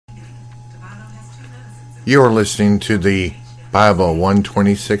You are listening to the Bible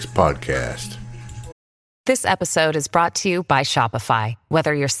 126 podcast. This episode is brought to you by Shopify.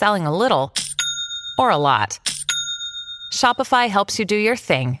 Whether you're selling a little or a lot, Shopify helps you do your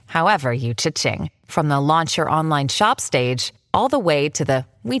thing, however you cha-ching. From the launch your online shop stage, all the way to the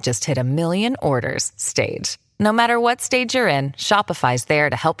we just hit 1 million orders stage. No matter what stage you're in, Shopify's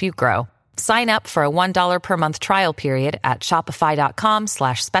there to help you grow. Sign up for a $1 per month trial period at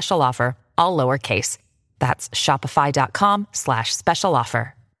shopify.com/special offer, all lowercase. That's shopify.com/special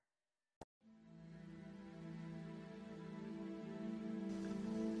offer.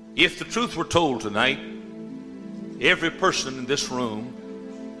 If the truth were told tonight, every person in this room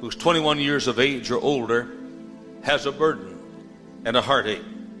who's 21 years of age or older has a burden and a heartache.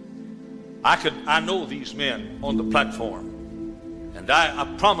 I know these men on the platform, and I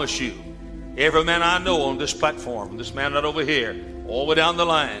promise you, every man I know on this platform, this man right over here, all the way down the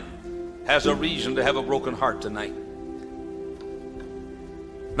line, has a reason to have a broken heart tonight.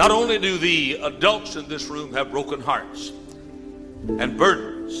 Not only do the adults in this room have broken hearts and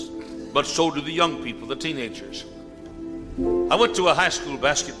burdens, but so do the young people, the teenagers. I went to a high school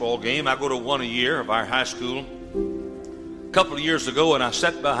basketball game. I go to one a year of our high school. A couple of years ago, and I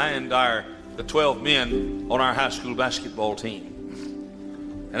sat behind the 12 men on our high school basketball team.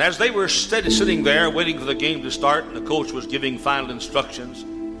 And as they were sitting there waiting for the game to start and the coach was giving final instructions,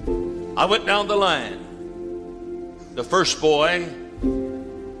 I went down the line. The first boy,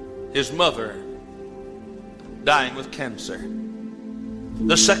 his mother dying with cancer.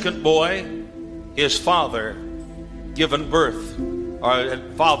 The second boy, his father given birth or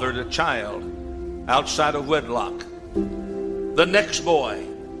had fathered a child outside of wedlock. The next boy,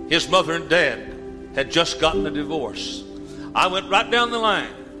 his mother and dad had just gotten a divorce. I went right down the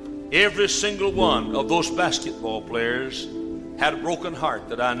line. Every single one of those basketball players had a broken heart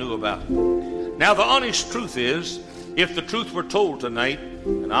that I knew about. Now, the honest truth is, if the truth were told tonight,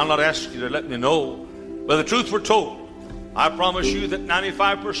 and I'll not ask you to let me know, but the truth were told, I promise you that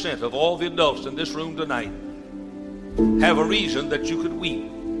 95% of all the adults in this room tonight have a reason that you could weep.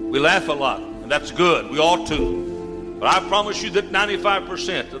 We laugh a lot, and that's good. We ought to. But I promise you that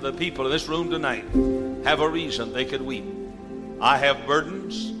 95% of the people in this room tonight have a reason they could weep. I have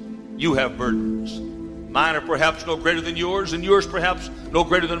burdens. You have burdens. Mine are perhaps no greater than yours, and yours perhaps no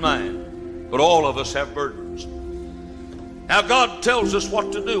greater than mine. But all of us have burdens. Now, God tells us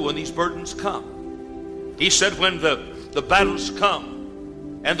what to do when these burdens come. He said when the battles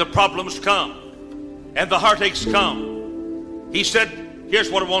come, and the problems come, and the heartaches come, He said, here's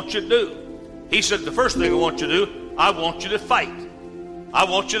what I want you to do. He said, the first thing I want you to do, I want you to fight. I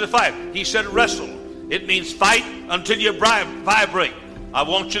want you to fight. He said, wrestle. It means fight until you vibrate. I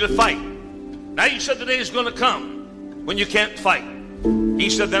want you to fight. Now, He said the day is going to come when you can't fight. He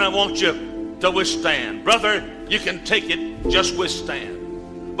said, then I want you to withstand. Brother, you can take it, just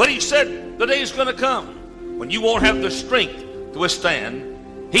withstand. But He said, the day is going to come when you won't have the strength to withstand.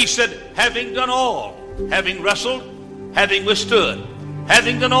 He said, having done all, having wrestled, having withstood,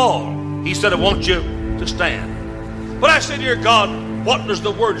 having done all, He said, I want you to stand. But I said, dear God, what does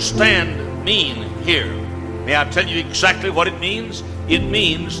the word stand mean here? May I tell you exactly what it means? It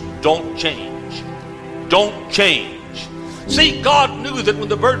means don't change. Don't change. See, God knew that when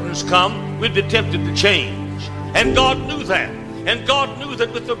the burdens come, we'd be tempted to change. And God knew that. And God knew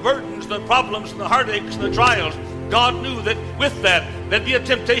that with the burdens, the problems, and the heartaches, and the trials, God knew that with that, there'd be a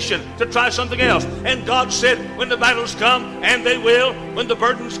temptation to try something else. And God said, when the battles come, and they will, when the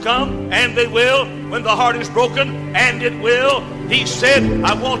burdens come, and they will, when the heart is broken, and it will, He said,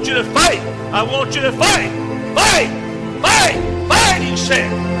 I want you to fight. I want you to fight. Fight. Fight. Fight, He said.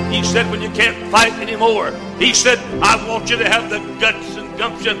 He said, when you can't fight anymore, He said, I want you to have the guts and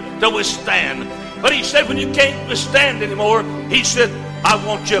gumption to withstand. But He said, when you can't withstand anymore, He said, I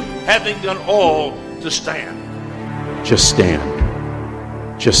want you, having done all, to stand. Just stand.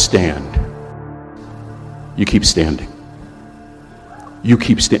 Just stand. You keep standing. You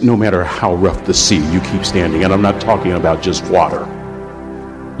keep standing. No matter how rough the sea, you keep standing. And I'm not talking about just water.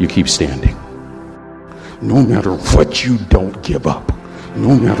 You keep standing. No matter what, you don't give up.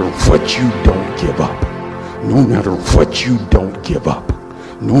 No matter what, you don't give up. No matter what, you don't give up.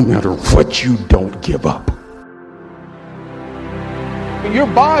 No matter what, you don't give up. Your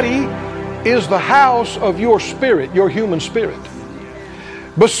body is the house of your spirit, your human spirit.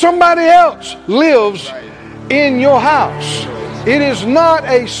 But somebody else lives in your house. It is not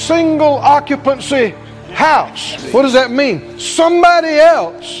a single occupancy house. What does that mean? Somebody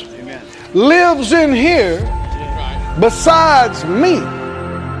else lives in here besides me.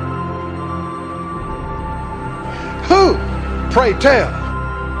 Who? Pray tell.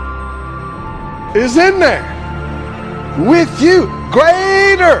 is in there with you.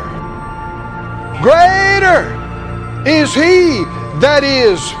 Greater is He that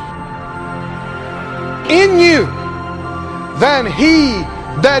is in you than he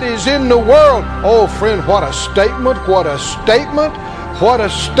that is in the world. Oh, friend, what a statement, what a statement, what a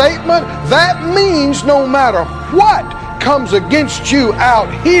statement. That means no matter what comes against you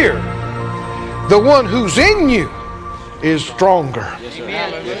out here, the one who's in you is stronger,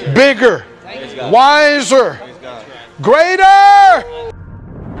 bigger, wiser, greater.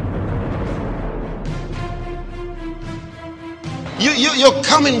 You're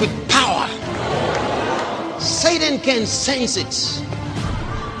coming with power. Satan can sense it.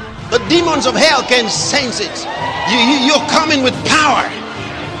 The demons of hell can sense it. You're coming with power.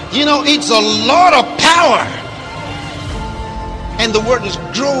 You know, it's a lot of power. And the word is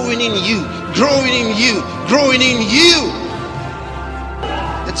growing in you, growing in you, growing in you.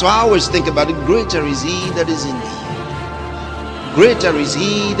 That's why I always think about it. Greater is He that is in me. Greater is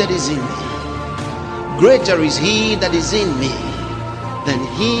He that is in me. Greater is He that is in me than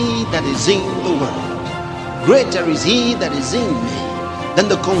he that is in the world. Greater is He that is in me than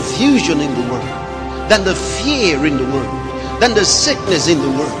the confusion in the world, than the fear in the world, than the sickness in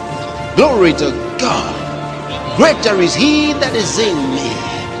the world. Glory to God. Greater is He that is in me.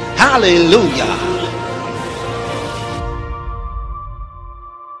 Hallelujah.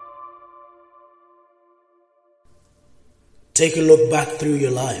 Take a look back through your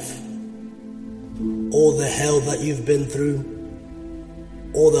life. All the hell that you've been through,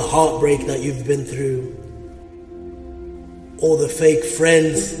 all the heartbreak that you've been through, all the fake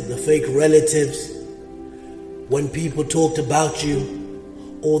friends, the fake relatives, when people talked about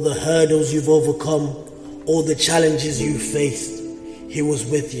you, all the hurdles you've overcome, all the challenges you faced, He was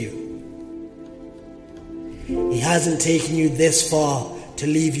with you. He hasn't taken you this far to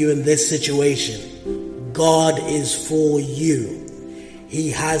leave you in this situation. God is for you.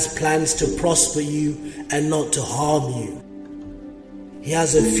 He has plans to prosper you and not to harm you. He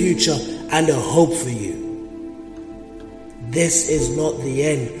has a future and a hope for you. This is not the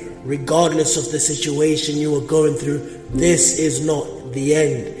end. Regardless of the situation you are going through, this is not the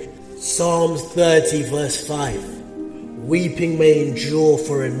end. Psalms 30 verse 5. Weeping may endure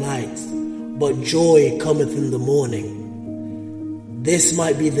for a night, but joy cometh in the morning. This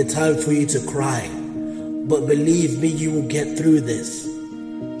might be the time for you to cry, but believe me, you will get through this.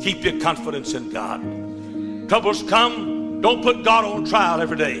 Keep your confidence in God. Troubles come. Don't put God on trial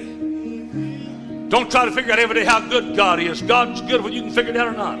every day. Don't try to figure out every day how good God is. God's good whether you can figure it out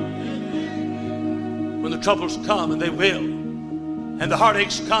or not. When the troubles come, and they will, and the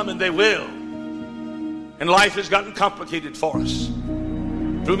heartaches come, and they will, and life has gotten complicated for us.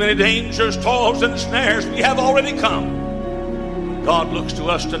 Through many dangers, toils, and snares, we have already come. God looks to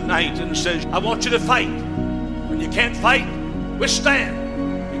us tonight and says, I want you to fight. When you can't fight,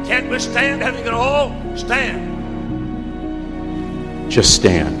 withstand. You can't withstand having it all, stand. Just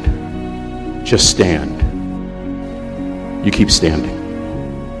stand. Just stand. You keep standing.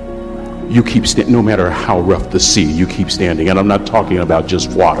 You keep standing. No matter how rough the sea, you keep standing. And I'm not talking about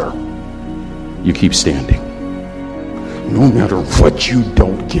just water. You keep standing. No matter what, you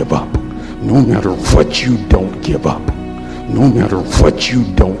don't give up. No matter what, you don't give up. No matter what, you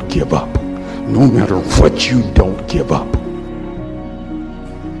don't give up. No matter what, you don't give up.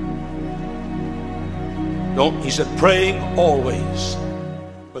 He said, praying always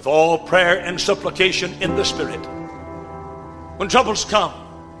with all prayer and supplication in the Spirit. When troubles come,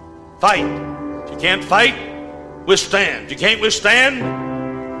 fight. If you can't fight, withstand. If you can't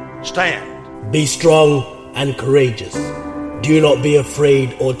withstand, stand. Be strong and courageous. Do not be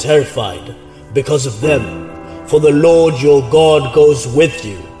afraid or terrified because of them. For the Lord your God goes with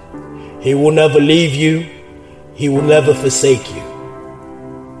you. He will never leave you. He will never forsake you.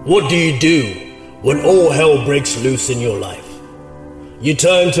 What do you do when all hell breaks loose in your life? You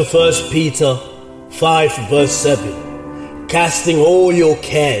turn to 1 Peter 5 verse 7. Casting all your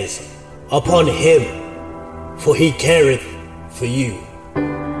cares upon Him, for He careth for you.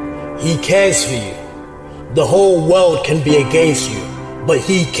 He cares for you. The whole world can be against you, but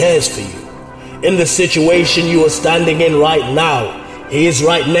He cares for you. In the situation you are standing in right now, He is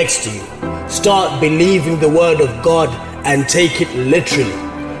right next to you. Start believing the word of God and take it literally.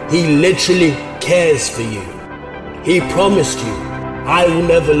 He literally cares for you. He promised you, I will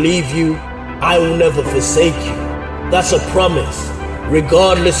never leave you, I will never forsake you. That's a promise.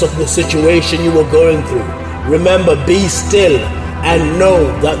 Regardless of the situation you are going through, remember, be still and know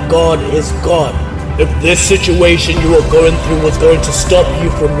that God is God. If this situation you are going through was going to stop you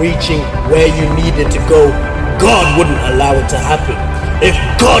from reaching where you needed to go, God wouldn't allow it to happen. If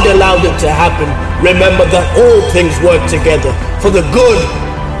God allowed it to happen, remember that all things work together for the good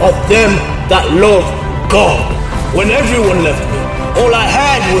of them that love God. When everyone left me, all I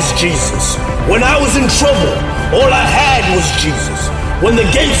had was Jesus. When I was in trouble, all I had was Jesus. When the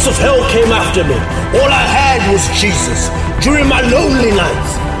gates of hell came after me, all I had was Jesus. During my lonely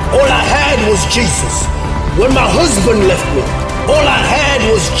nights, all I had was Jesus. When my husband left me, all I had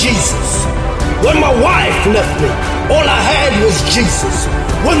was Jesus. When my wife left me, all I had was Jesus.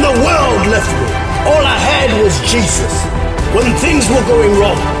 When the world left me, all I had was Jesus. When things were going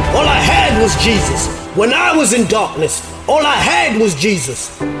wrong, all I had was Jesus. When I was in darkness, all I had was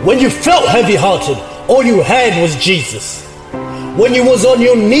Jesus. When you felt heavy-hearted, all you had was Jesus. When you was on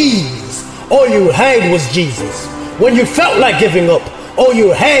your knees, all you had was Jesus. When you felt like giving up, all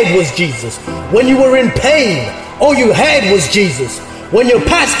you had was Jesus. When you were in pain, all you had was Jesus. When your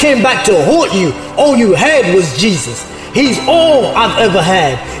past came back to haunt you, all you had was Jesus. He's all I've ever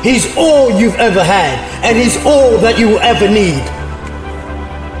had. He's all you've ever had. And He's all that you will ever need.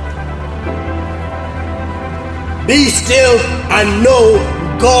 Be still and know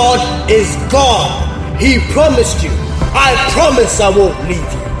God is God. He promised you. I promise I won't leave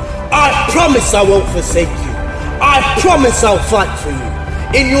you. I promise I won't forsake you. I promise I'll fight for you.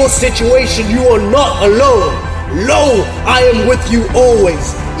 In your situation, you are not alone. Lo, I am with you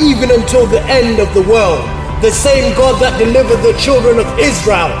always, even until the end of the world. The same God that delivered the children of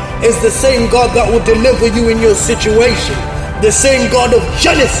Israel is the same God that will deliver you in your situation. The same God of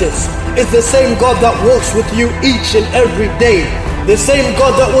Genesis is the same God that walks with you each and every day. The same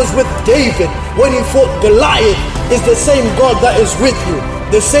God that was with David when he fought Goliath is the same God that is with you.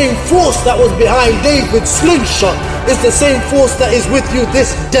 The same force that was behind David's slingshot is the same force that is with you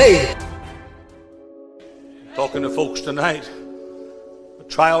this day. Talking to folks tonight, the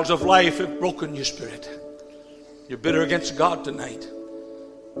trials of life have broken your spirit. You're bitter against God tonight.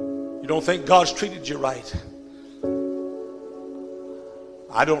 You don't think God's treated you right.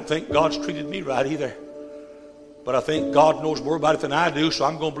 I don't think God's treated me right either. But I think God knows more about it than I do, so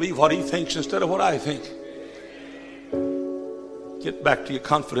I'm going to believe what He thinks instead of what I think. Get back to your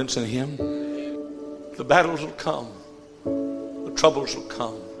confidence in Him. The battles will come. The troubles will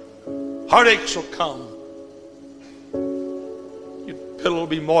come. Heartaches will come. Your pillow will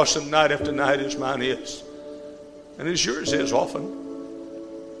be moistened night after night as mine is. And as yours is often.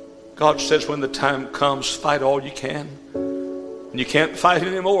 God says when the time comes, fight all you can. And you can't fight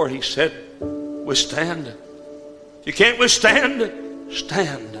anymore. He said, withstand. You can't withstand,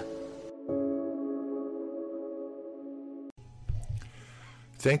 stand.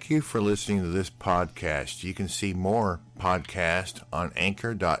 Thank you for listening to this podcast. You can see more podcasts on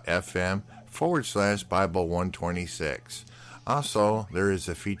anchor.fm/Bible 126. Also, there is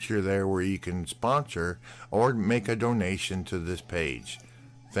a feature there where you can sponsor or make a donation to this page.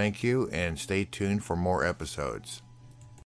 Thank you and stay tuned for more episodes.